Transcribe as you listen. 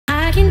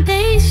can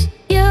taste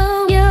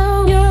your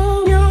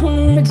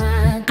words.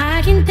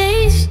 I can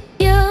taste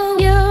your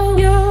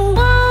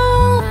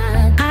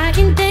I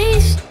can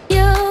taste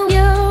your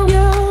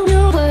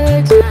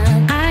words.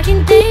 I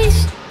can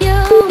taste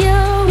your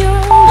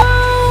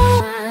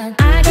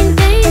I can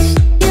taste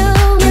your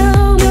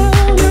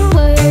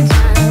words.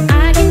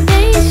 I can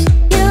taste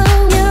your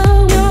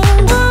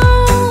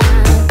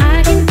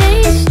I can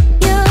taste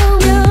your words.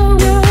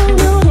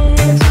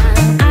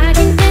 I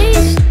can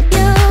taste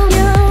your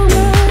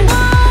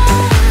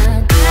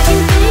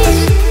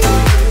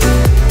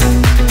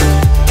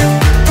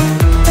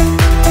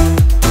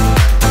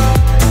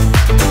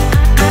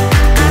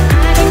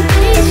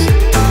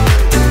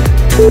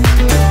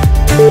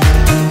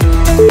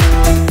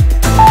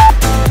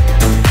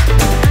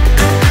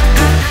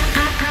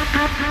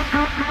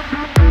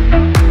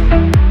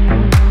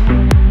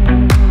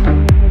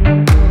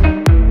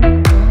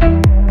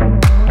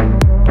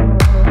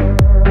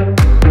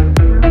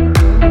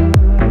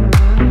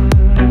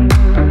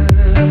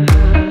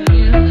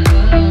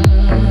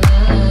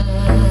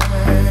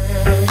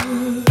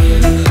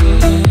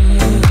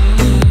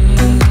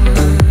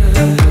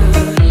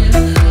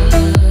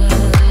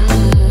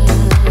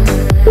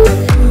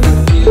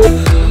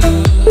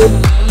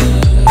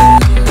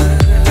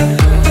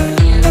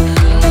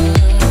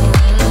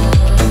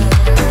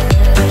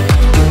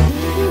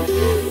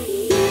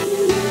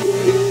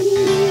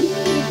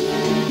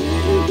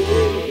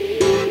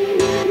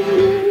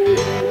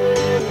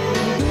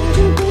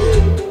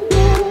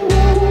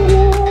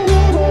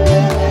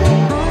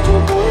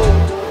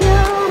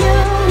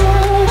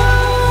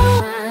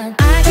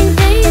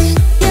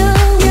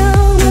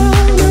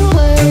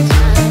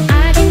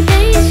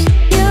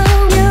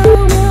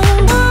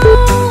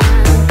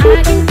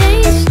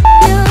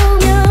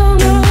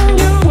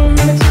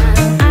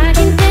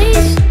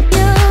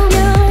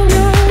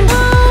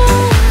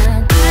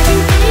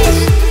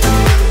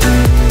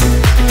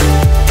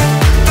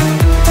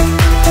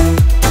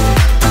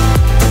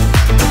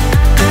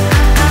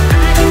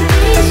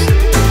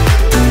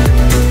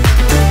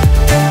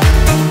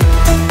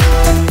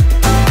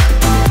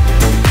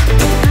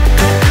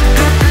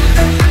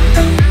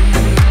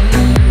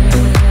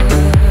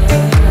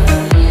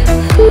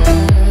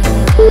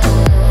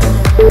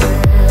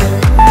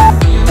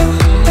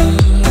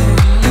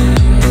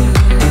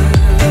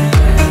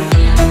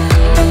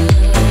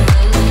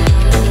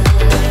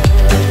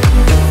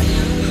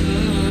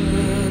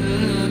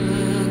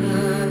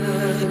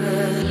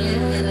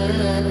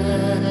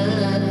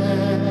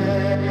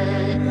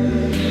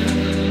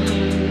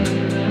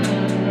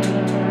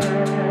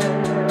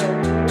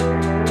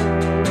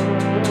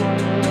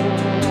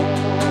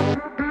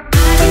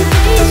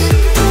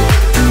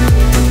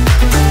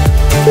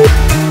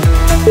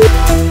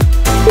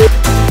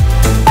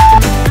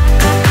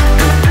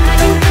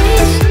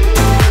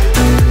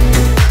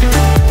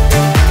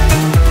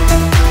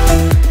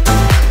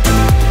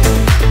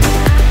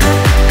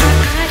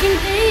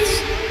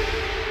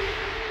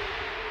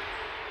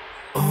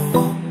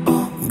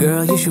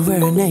Girl, you should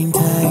wear a name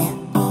tag.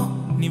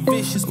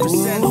 Vicious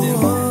presenting.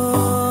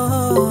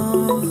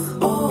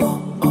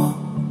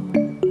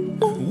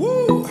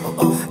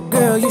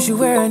 Girl, you should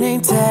wear a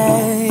name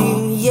tag.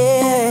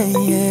 Yeah,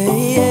 yeah,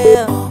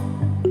 yeah.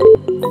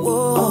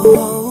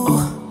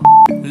 Whoa.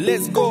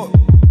 Let's go.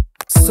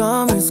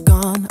 Summer's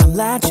gone, I'm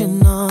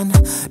latching on.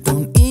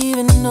 Don't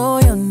even know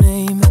your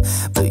name,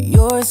 but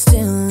you're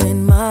still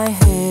in my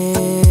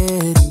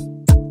head.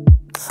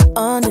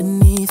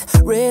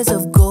 Underneath rays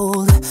of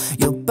gold,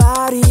 your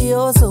body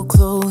oh so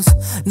close.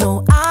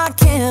 No, I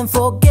can't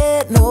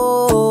forget,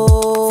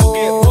 no.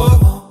 Forget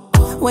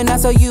what? When I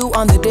saw you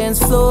on the dance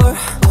floor,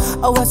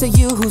 oh, I saw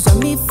you who saw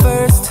me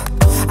first.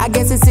 I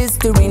guess it's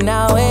history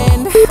now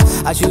and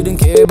I shouldn't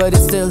care, but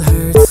it still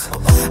hurts.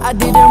 I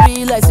didn't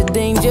realize the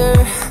danger,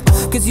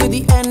 cause you're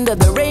the end of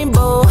the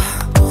rainbow.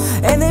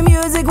 And the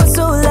music was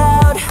so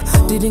loud,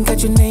 didn't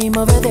catch your name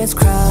over this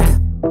crowd.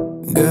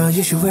 Girl,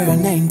 you should wear a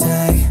name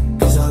tag,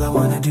 cause all I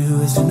wanna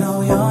do is to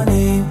know your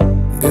name.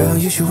 Girl,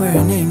 you should wear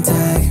a name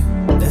tag,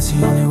 that's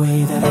the only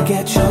way that I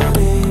get your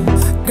name.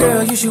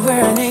 Girl, you should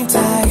wear a name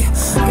tag,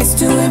 it's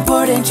too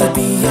important, should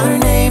be your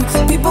name.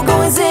 People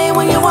go insane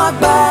when you walk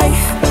by.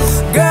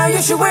 Girl,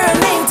 you should wear a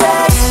name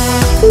tag.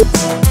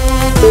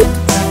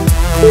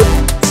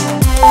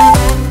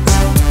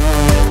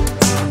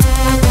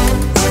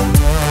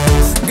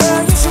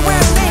 Girl, you should wear a name tag. Girl, you should wear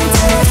a name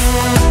tag.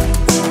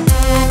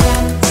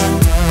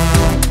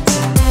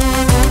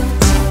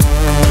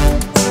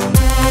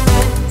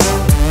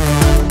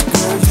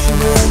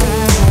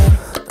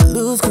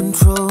 Lose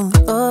control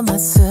of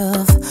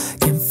myself,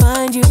 can't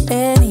find you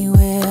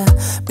anywhere.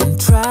 Been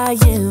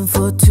trying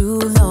for too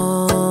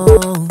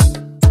long.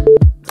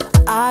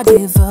 I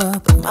give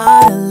up, I'm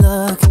out of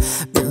luck.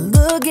 Been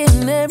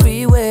looking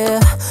everywhere,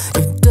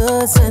 it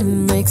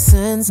doesn't make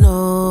sense,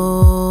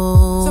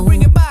 no. So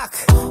bring it back,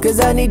 cause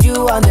I need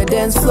you on the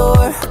dance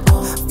floor.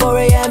 4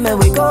 AM and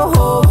we go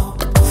home.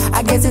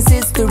 I guess it's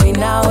history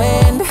now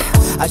and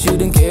I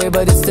shouldn't care,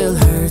 but it still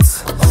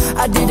hurts.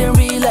 I didn't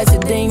realize the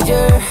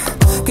danger,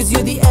 cause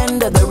you're the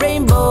end of the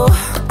rainbow.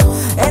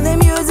 And the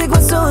music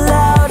was so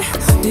loud,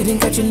 didn't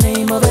catch your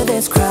name over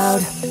this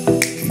crowd.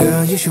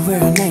 Girl, you should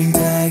wear a name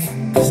tag,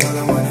 cause all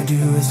I wanna do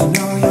is to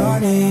know your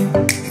name.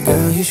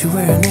 Girl, you should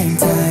wear a name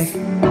tag,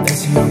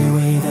 that's the only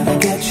way that I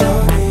get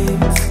your name.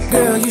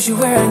 Girl, you should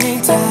wear a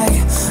name tag,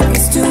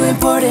 it's too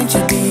important,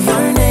 should be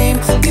your name.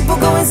 People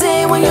go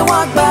insane when you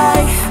walk by.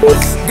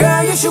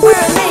 Girl, you should wear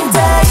a name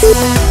tag.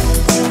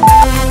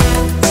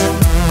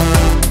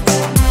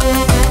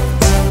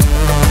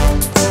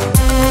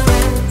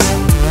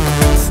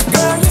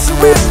 Girl, you should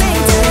wear a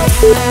name tag.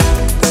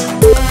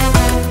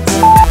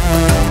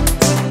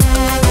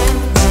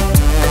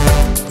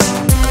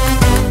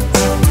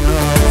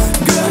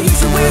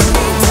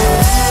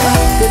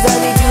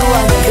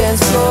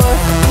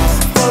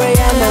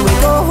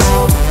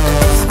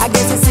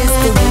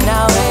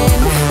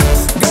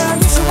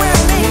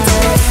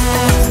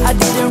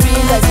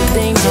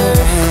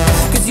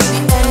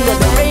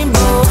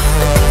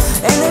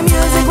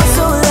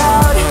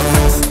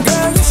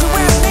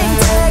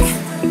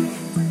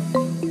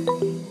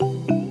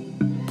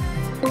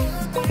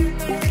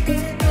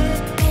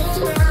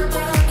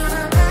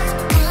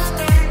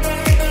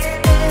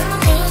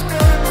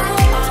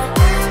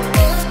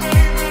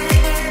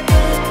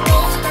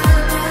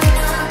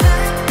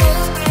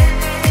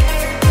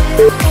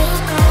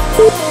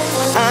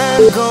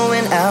 I'm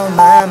going out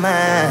my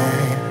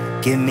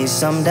mind. Give me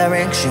some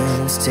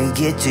directions to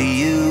get to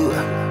you.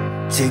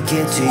 To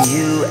get to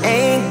you,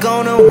 ain't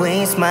gonna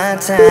waste my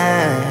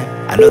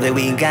time. I know that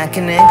we got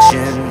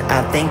connection,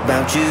 I think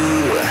about you.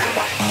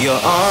 You're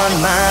on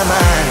my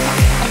mind,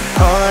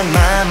 on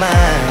my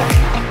mind,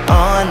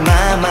 on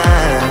my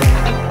mind.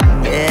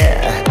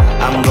 Yeah,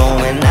 I'm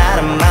going out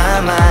of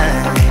my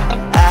mind,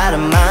 out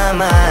of my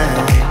mind,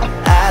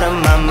 out of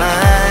my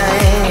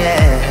mind,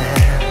 yeah.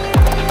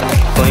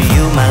 For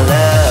you, my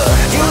love,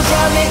 you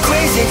drive me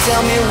crazy,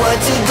 tell me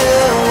what to do,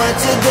 what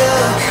to do.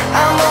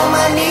 I'm on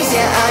my knees,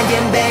 yeah, I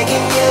am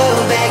begging you,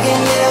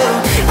 begging you.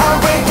 I'll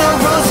break the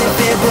rules if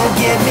it will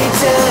get me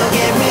to,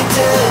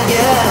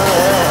 yeah.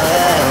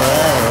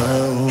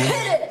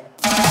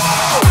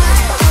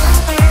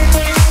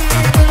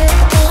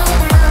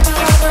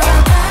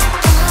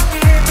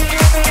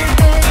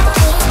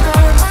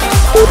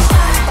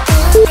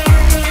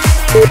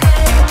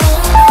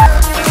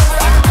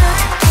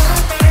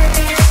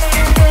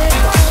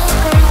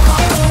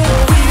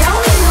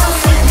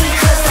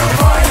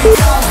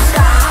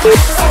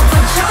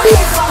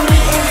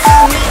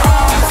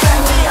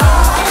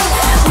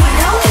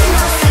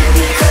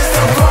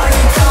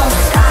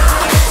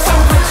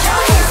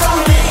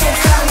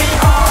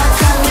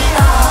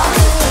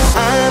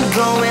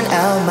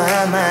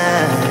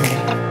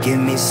 Give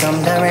me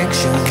some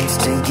directions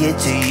to get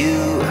to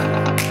you,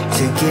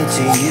 to get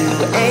to you.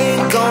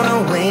 Ain't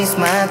gonna waste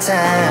my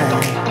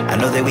time. I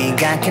know that we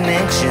got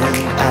connection,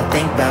 I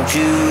think about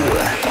you.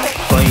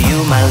 For you,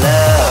 my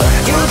love,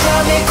 you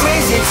drive me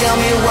crazy, tell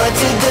me what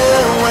to do,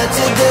 what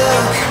to do.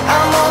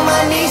 I'm on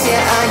my knees, yeah,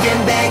 I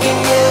am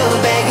begging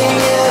you, begging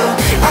you.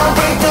 I'll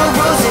break the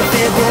rules if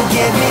it will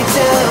get me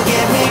to,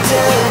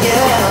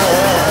 yeah.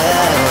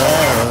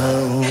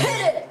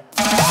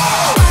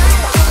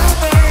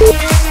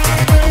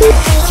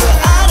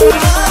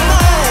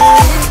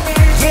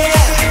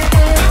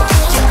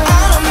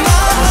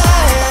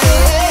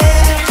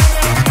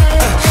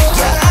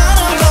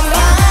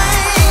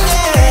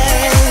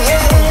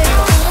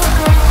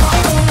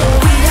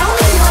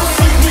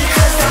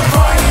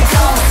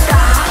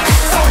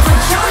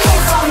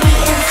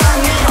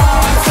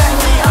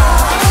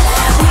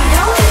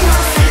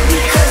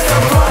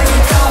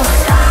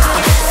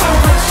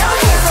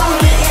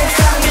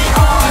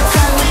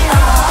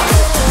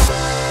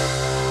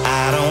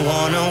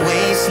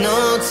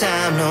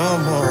 Time no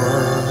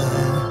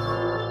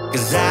more,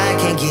 cause I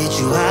can't get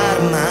you out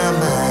of my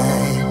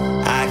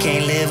mind. I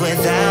can't live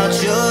without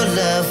your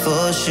love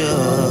for sure.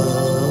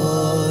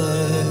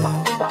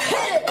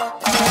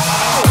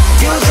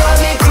 You drive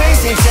me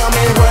crazy, tell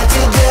me what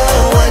to do,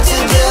 what to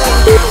do.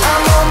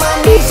 I'm on my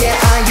knees, yeah,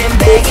 I am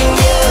begging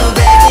you,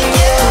 begging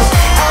you.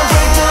 I'll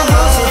break the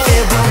rules if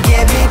it will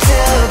get me to,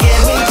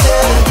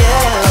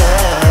 yeah.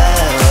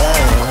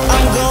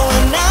 I'm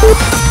going out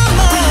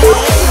my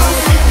way,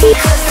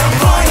 because the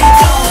party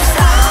don't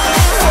stop.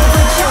 So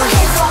put your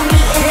hands on me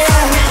and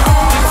turn me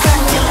on,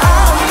 turn me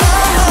on.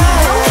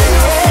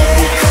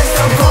 Because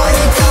the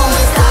party don't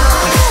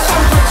stop. So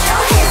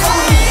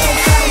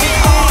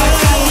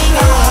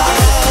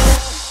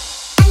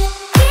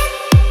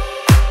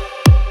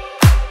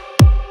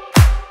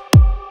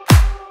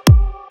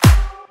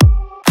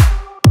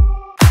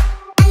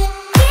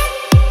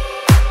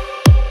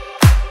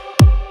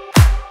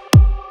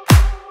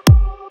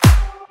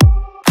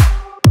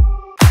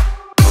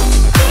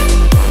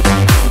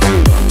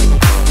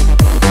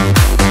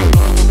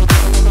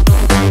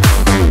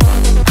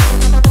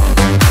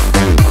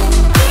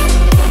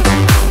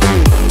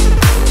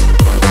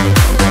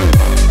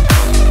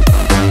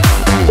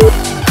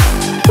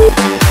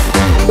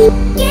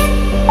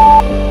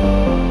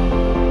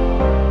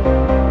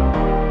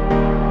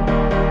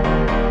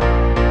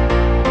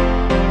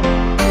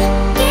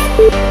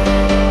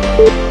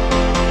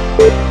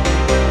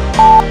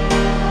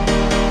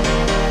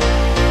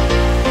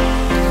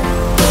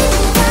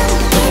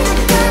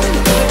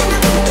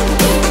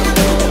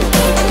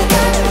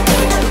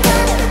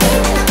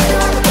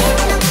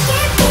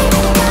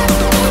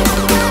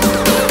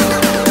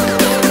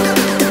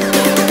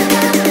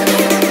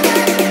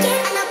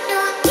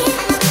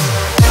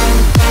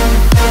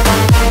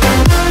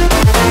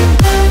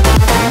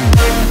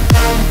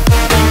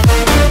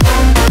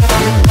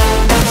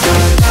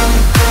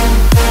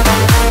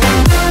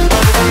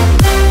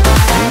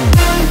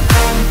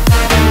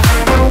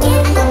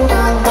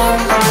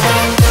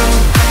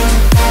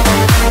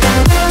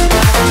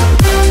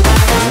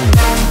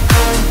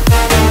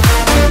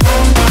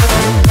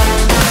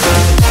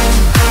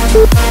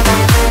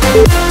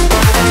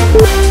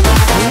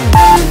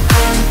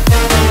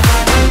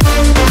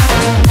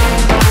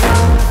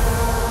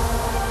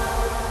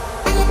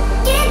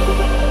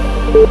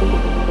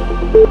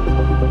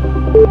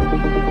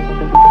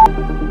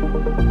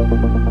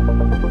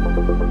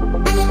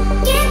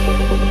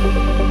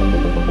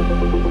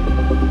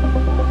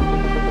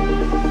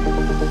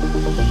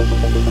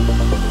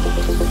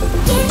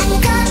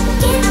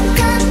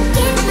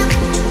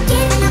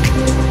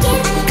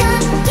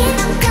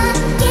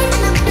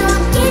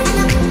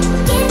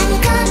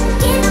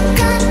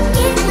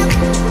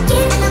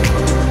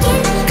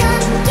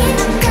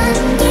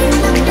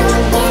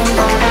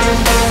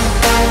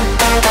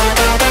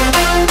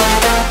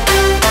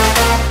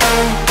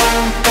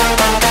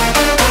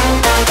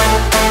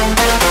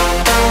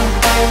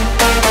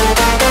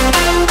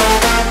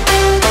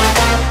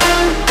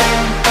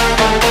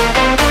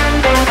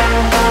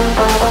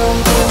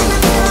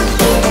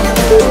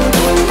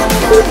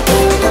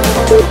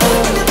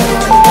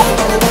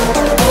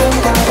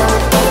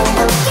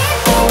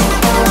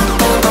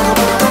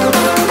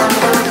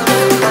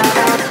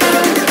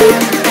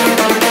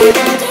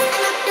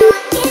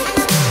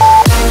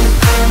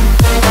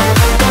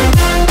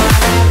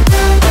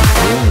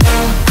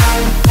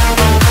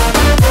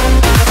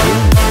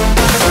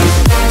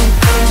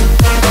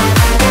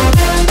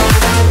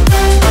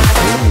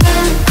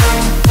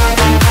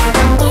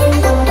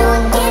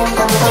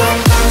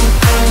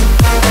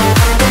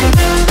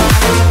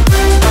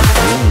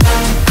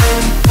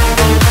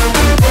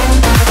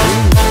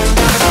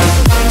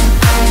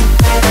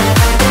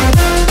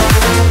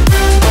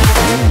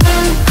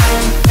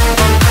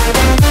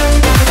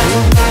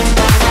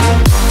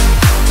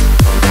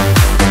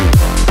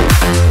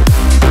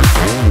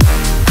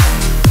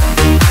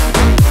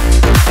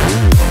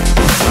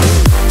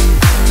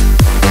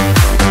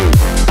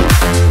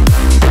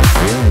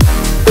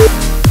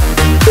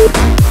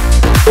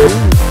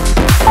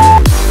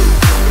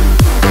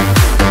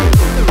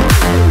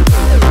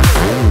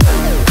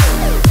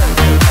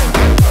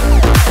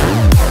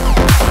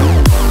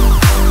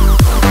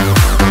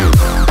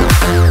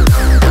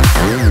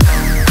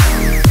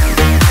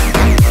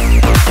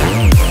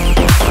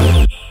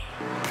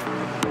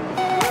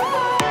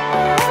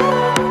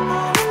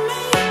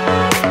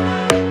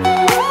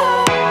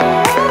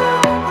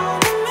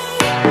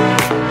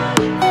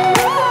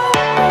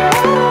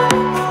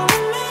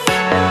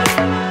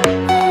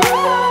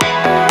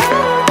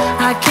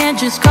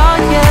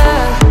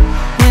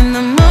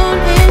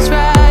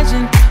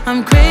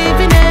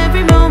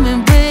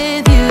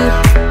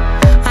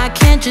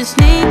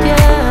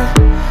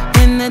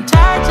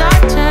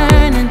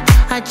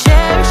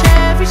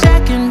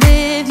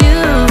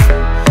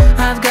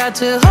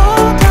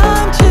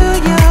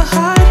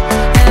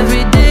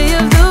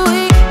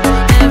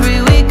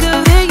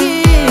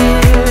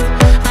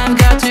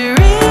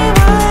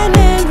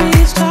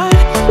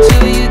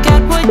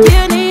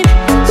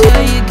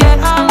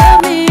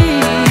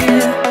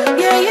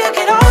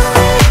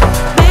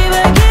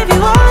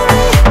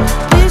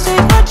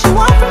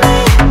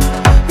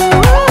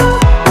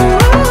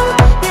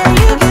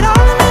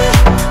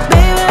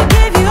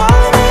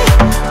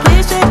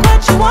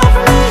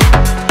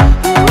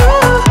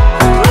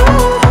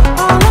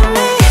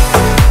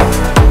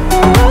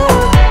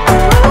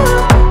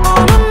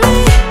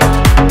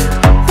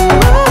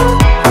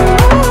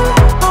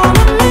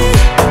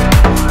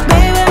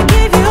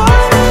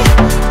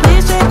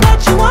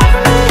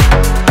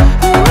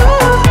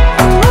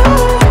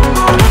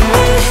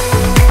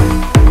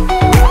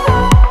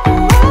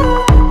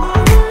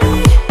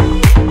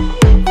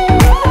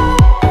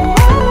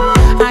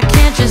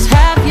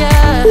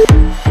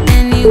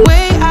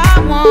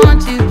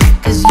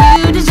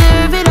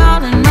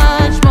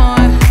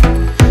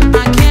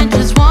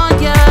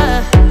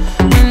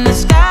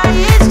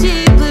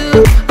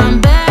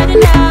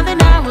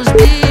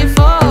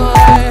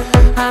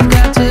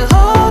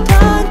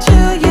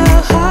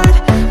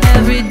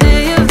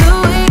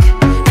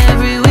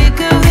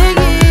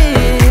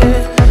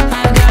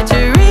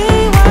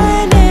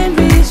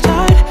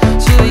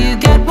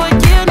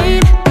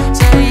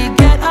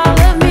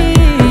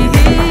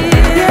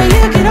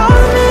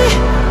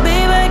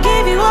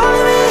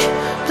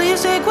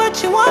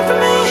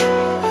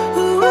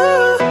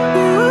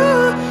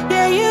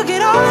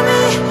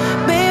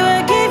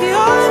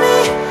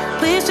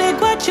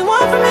what you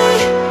want from me.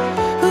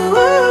 Ooh,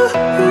 ooh,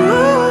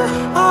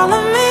 all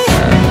of me.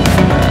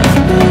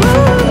 Ooh,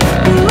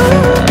 ooh,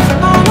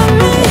 all of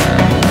me.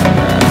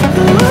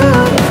 Ooh,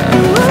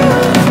 ooh,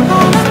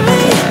 all of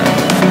me.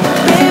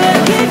 Baby, I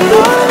give you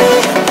all of me.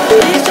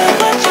 Please take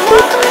what you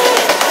want from me.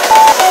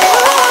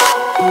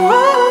 Ooh,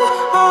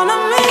 ooh, all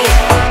of me.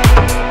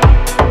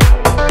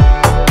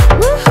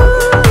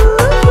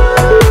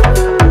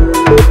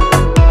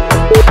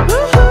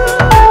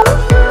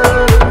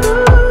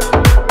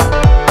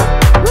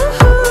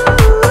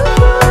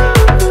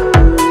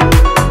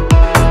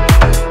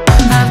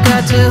 I've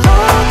got to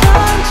hold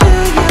on to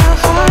your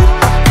heart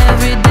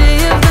every day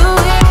of the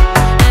week,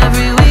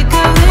 every week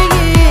of the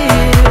year.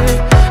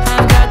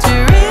 I've got to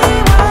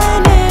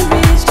rewind and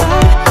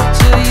restart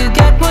till you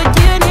get what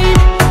you need,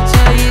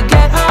 till you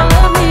get all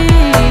of me.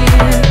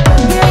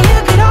 Yeah, you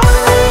get all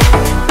of me,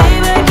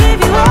 baby, I give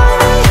you all of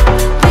me.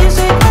 Please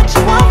take what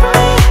you want from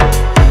me.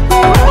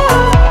 Ooh,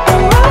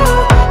 ooh,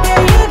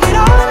 yeah, you get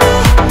all of me,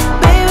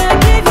 baby, I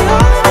give you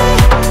all of me.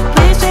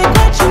 Please take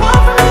what you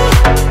want from me.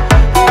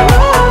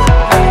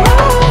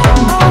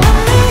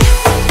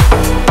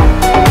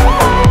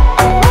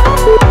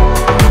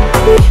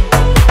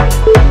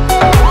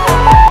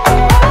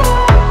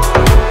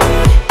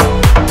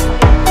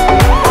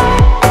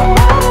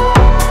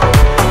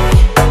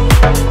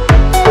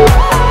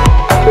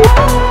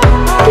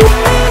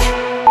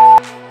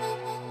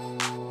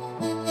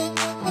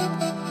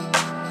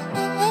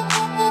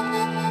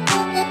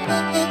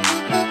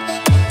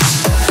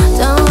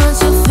 Don't want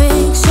your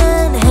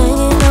fiction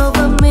hanging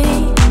over me.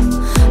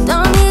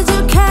 Don't need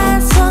your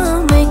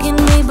castle making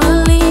me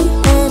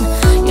believe in.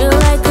 You're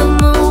like a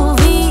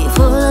movie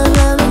full of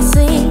lovely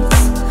scenes.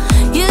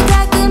 You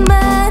got good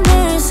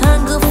manners,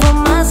 hunger for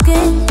my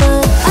skin,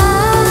 but I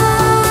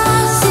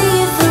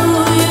see through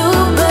you,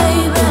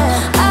 baby.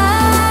 I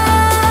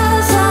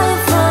saw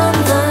it from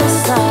the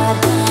start.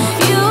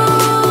 You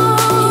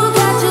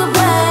got your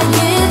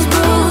baggage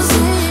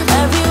bruising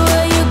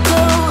everywhere you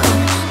go,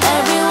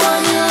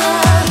 everyone you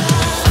love.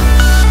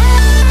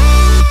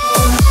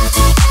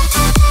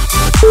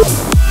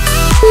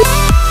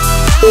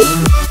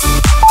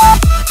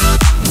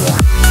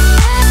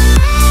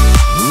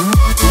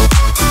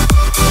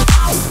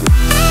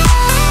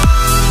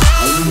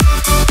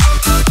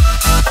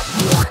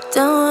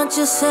 Don't want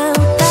your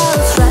self-doubt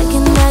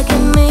striking back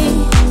at me.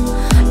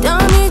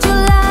 Don't need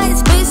your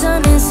lies based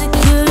on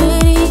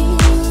insecurity.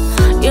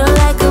 You're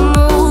like a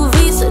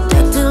movie,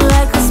 seductive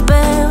like a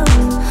spell.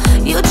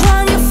 You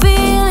drown your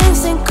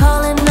feelings and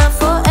calling out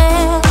for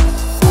air.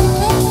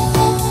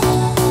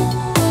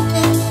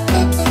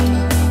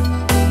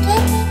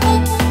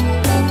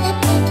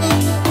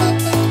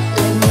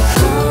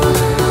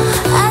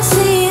 I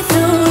see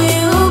through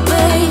you,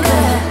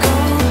 baby.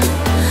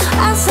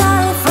 I saw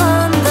it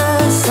from the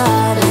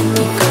start.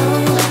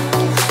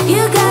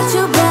 You got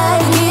your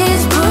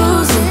baggage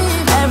bruising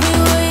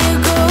everywhere you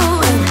go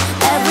and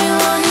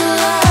everyone you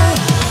love.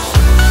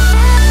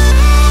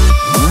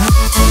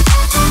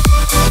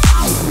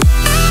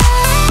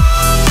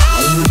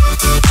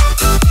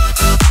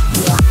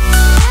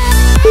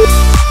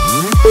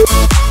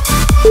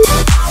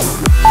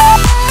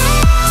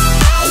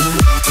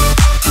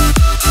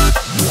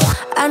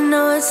 I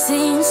know it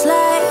seems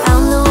like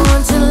I'm the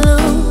one to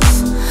lose.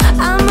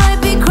 I might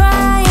be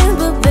crying,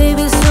 but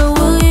baby, so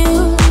will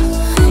you.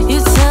 You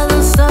tell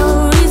them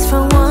stories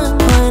from one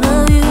point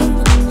of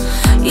view.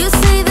 You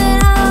say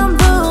that I'm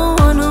the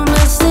one who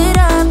messed it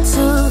up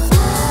too.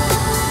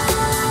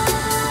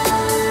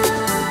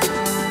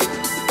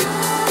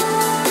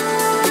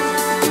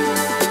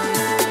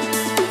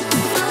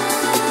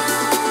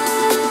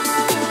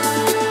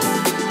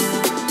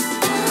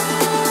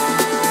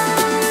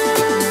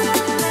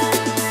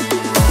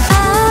 I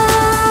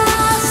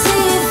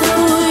see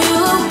through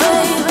you,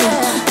 baby.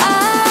 I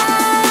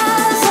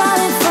saw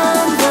it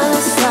from the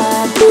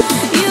start.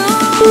 You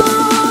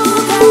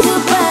got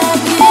your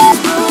baggage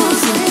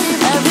bruising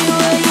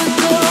everywhere you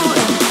go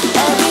and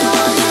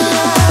everyone you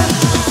love.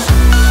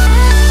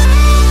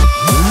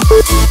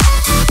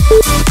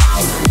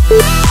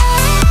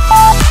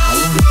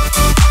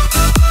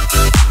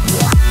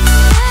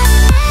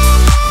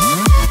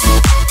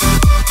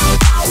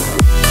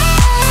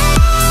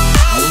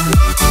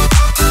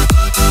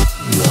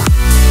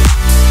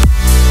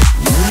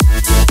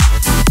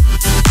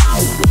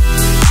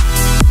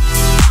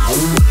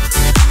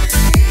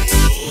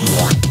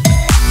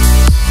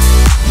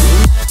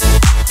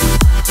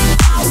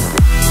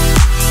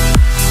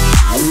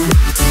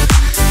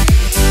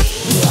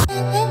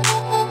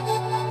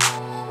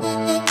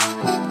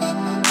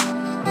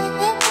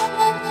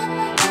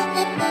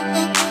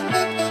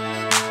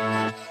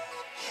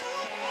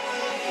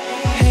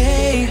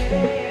 Hey,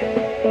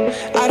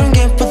 I don't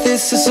get what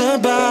this is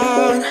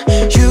about.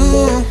 You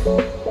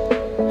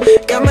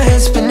got my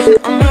head spinning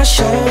on my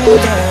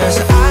shoulders.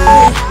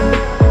 I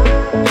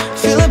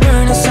feel a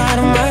burn inside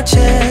of my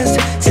chest.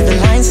 See the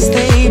lines as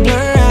they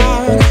blur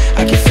out.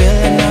 I can feel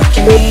it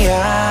knocking me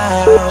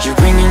out. You're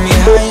bringing me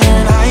higher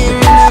and higher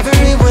in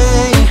every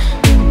way.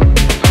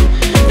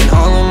 And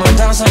all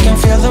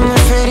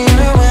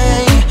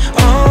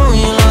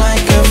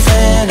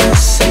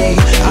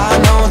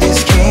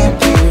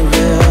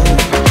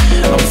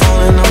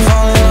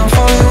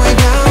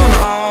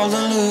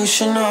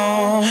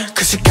delusional.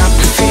 Cause you got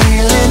me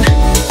feeling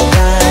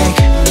like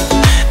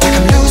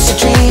I'm lucid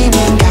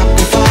dreaming, got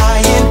me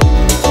flying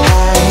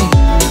high.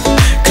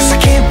 Cause I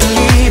can't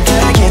believe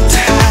that I get to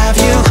have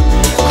you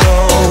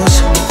close.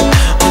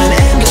 On an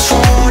endless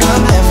road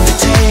I'm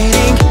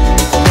levitating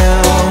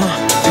now,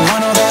 in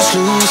one of those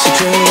lucid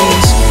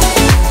dreams.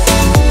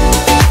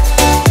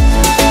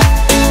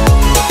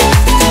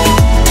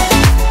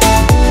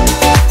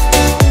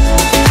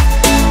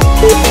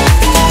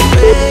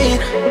 Wait,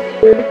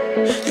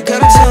 you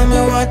gotta tell me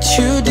what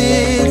you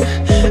did.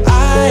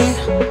 I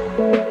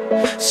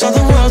saw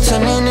the world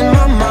turning in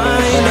my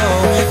mind.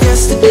 Oh,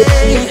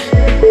 yesterday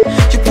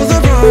you pulled the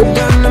rug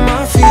under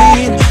my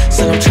feet.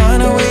 Said I'm trying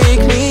to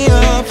wake me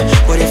up.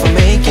 What if I'm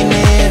making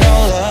it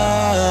all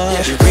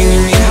up? You're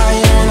bringing me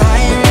higher and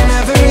higher in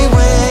every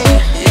way.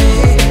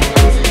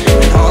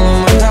 And all of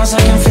my doubts,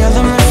 I can feel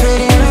them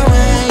fading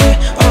away.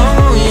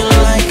 Oh, you're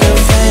like a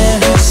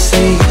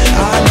fantasy.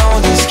 I know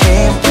this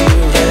can't be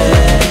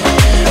real.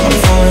 I'm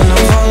falling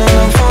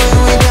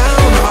way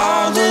down.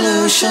 All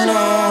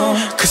delusional.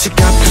 Cause you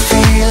got me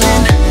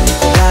feeling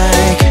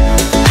like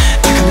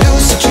I'm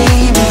lucid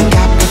dreaming,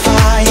 got me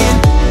flying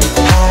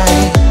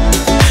high.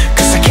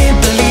 Cause I can't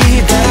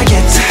believe that I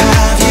get to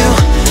have you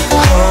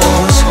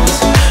close.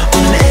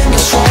 On an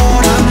endless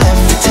road I'm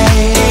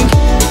levitating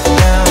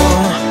now,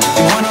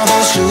 in one of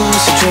those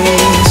lucid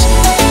dreams.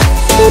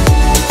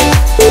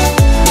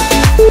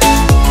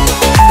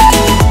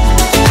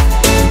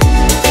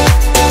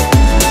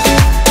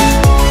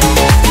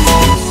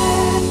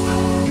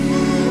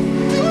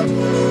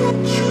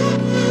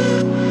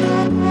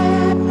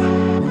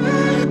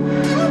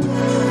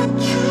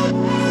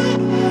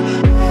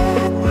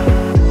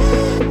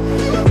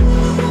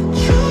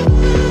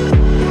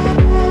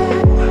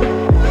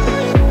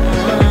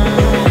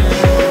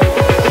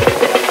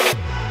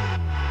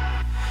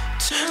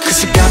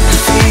 Cause you got me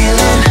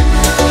feeling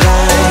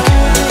like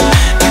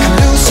I'm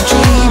lucid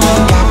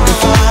dreaming, got me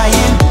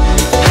flying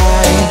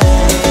high.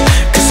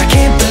 Cause I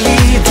can't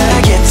believe that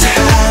I get to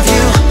have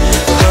you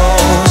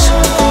close.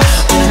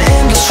 On an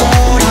endless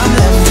road I'm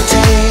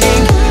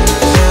levitating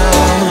now,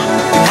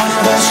 in one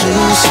of those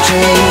lucid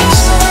dreams.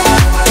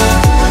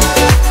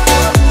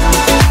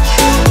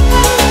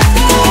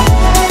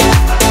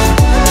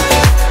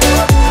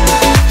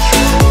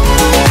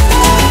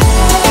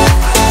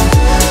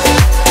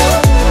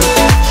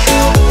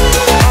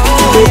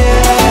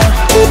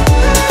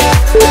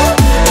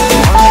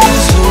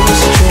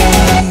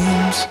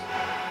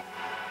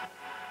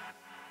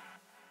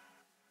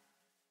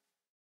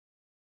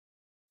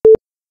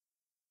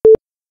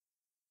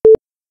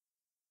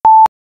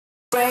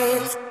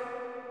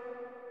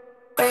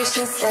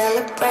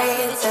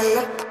 Celebrate,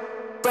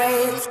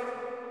 celebrate,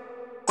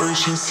 We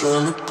should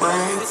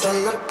celebrate.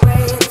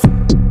 celebrate.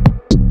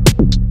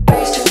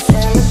 We should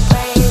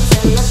celebrate,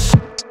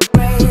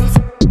 celebrate,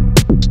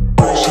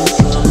 We should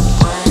celebrate.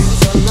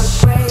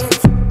 celebrate.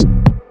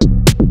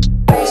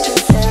 We should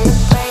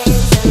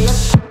celebrate,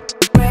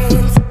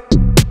 celebrate,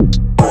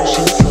 We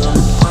should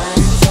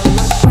celebrate.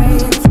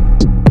 celebrate.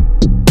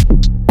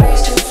 We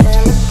should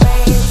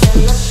celebrate,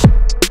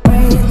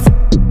 celebrate,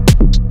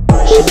 We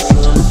should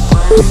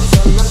celebrate.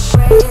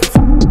 celebrate.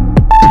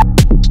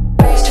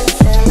 We should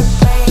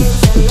celebrate,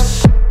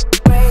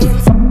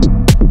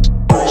 celebrate.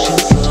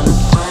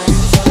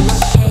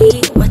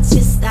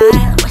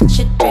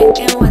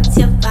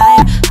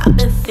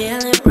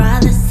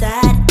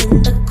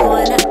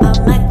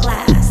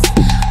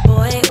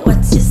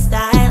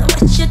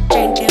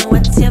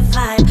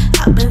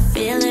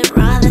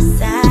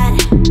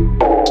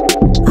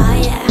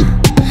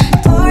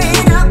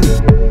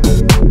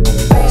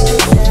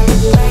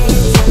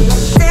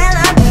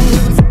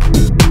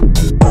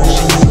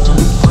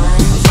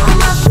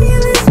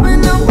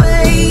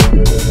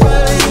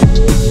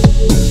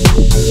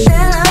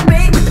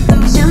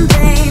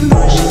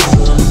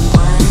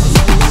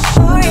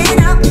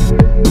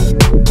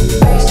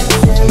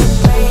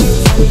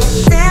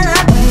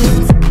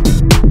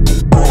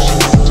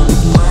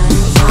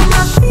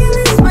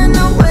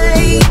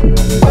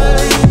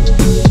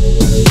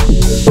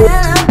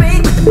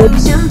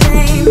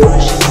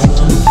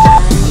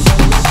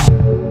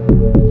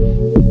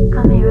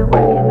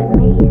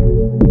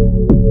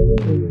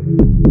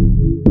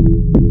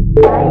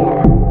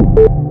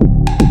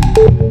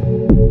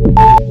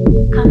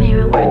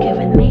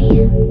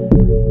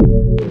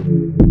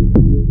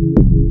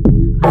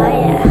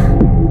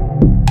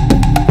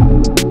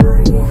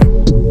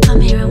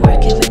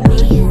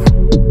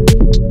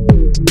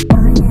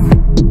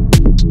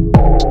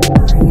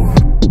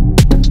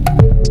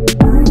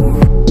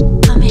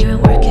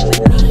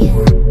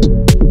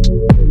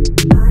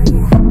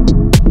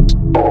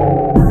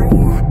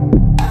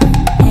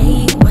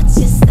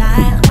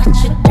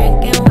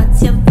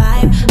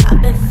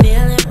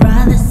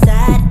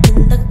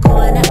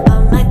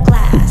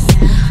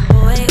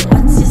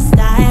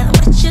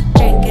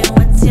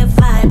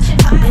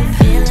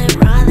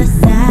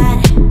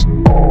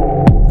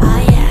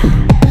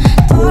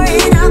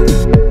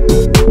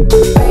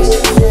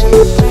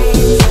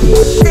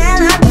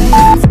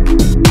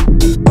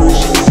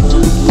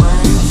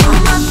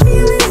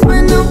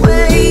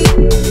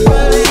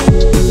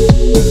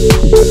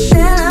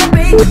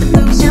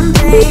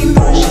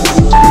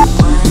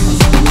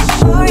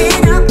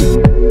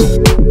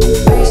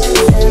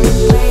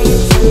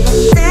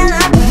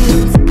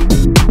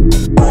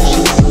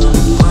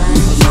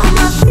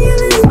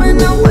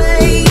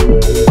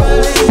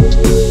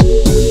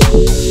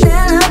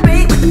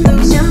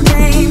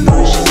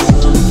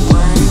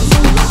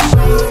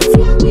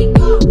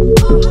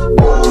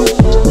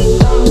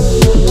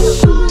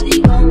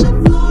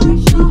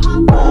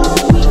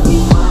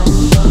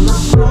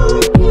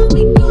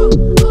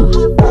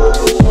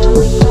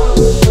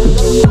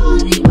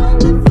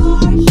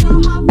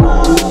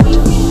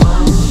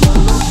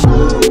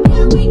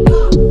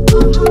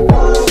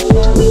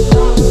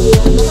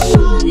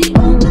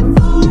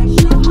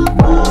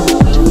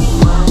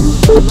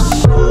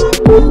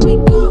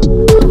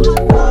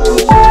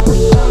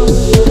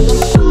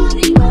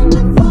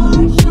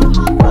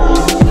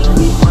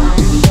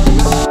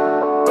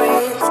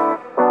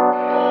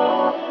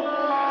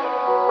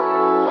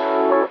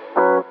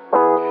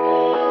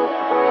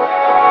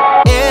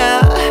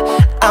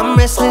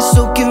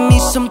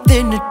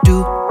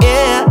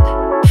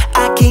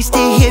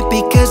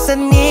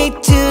 me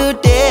to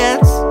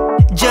dance.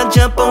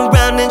 Jump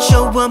around and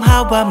show 'em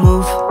how I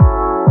move.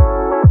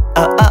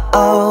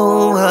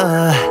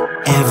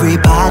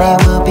 Everybody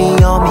will be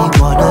on me,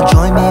 wanna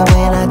join me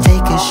when I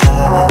take a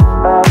shot.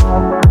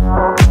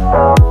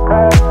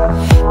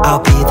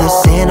 I'll be the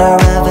center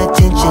of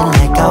attention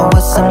like I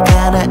was some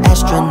kind of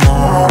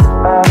astronaut.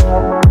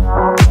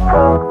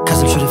 Cause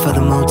I'm shooting for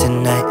the moon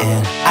tonight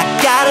and I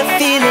got a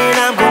feeling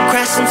I'm gonna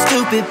crash some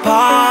stupid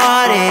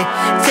party.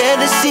 Tear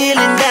the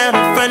ceiling down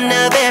in front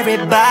of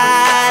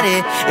everybody.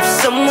 If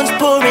someone's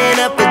pouring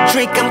up a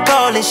drink, I'm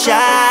calling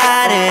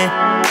shawty.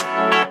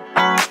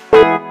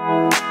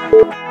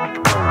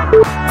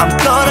 I'm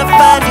gonna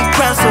find a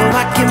crown so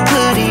I can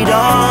put it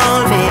on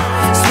me.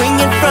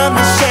 Swinging from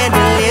the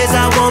chandeliers,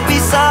 I won't be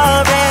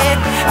sorry.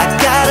 I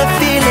got a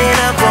feeling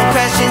I'm gonna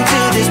crash into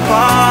this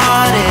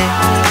party.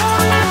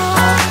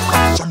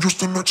 I'm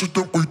just an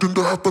accident waiting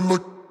to happen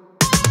like.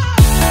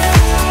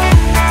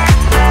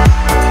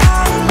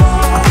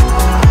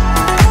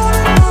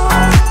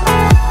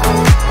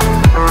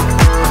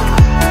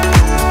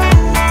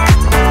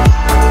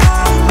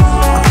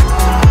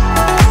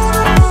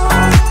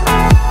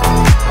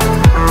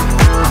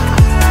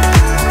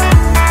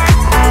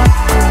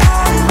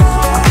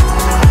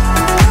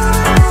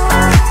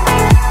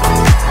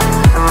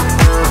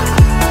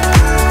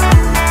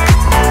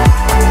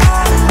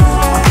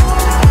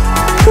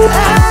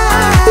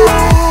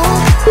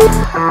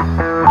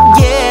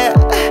 Yeah,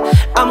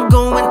 I'm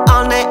going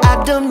all night,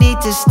 I don't need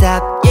to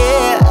stop.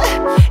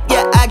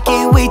 Yeah, I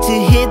can't wait to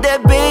hear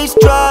that bass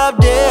drop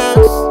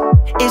dance.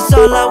 It's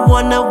all I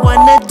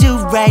wanna do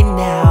right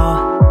now.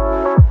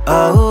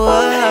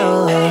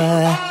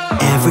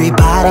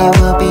 Everybody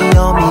will be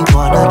on me,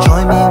 wanna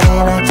join me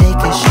when I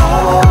take a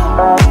shot.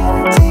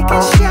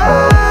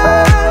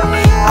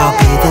 I'll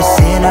be the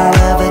center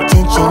of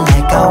attention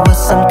like I was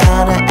some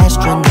kind of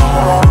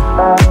astronaut.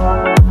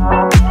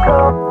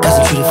 Cause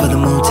I'm shooting for the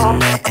moon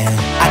tonight and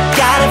I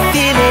got a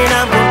feeling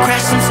I'm gonna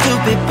crash some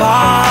stupid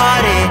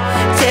party.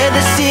 Tear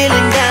the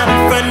ceiling down in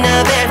front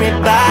of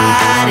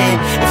everybody.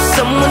 If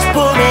someone's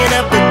pouring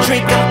up a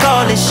drink, I'm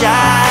calling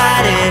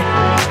shawty.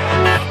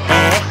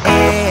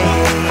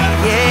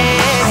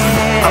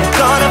 I'm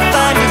gonna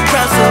find a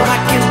crowd so I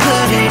can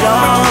put it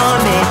on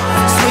me.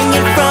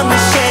 Swinging from the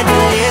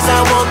chandeliers, I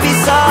won't be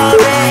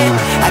sorry.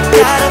 I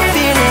got a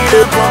feeling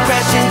I'm gonna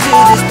crash into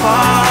this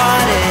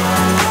party.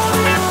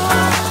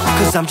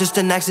 Cause I'm just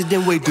an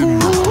accident waiting.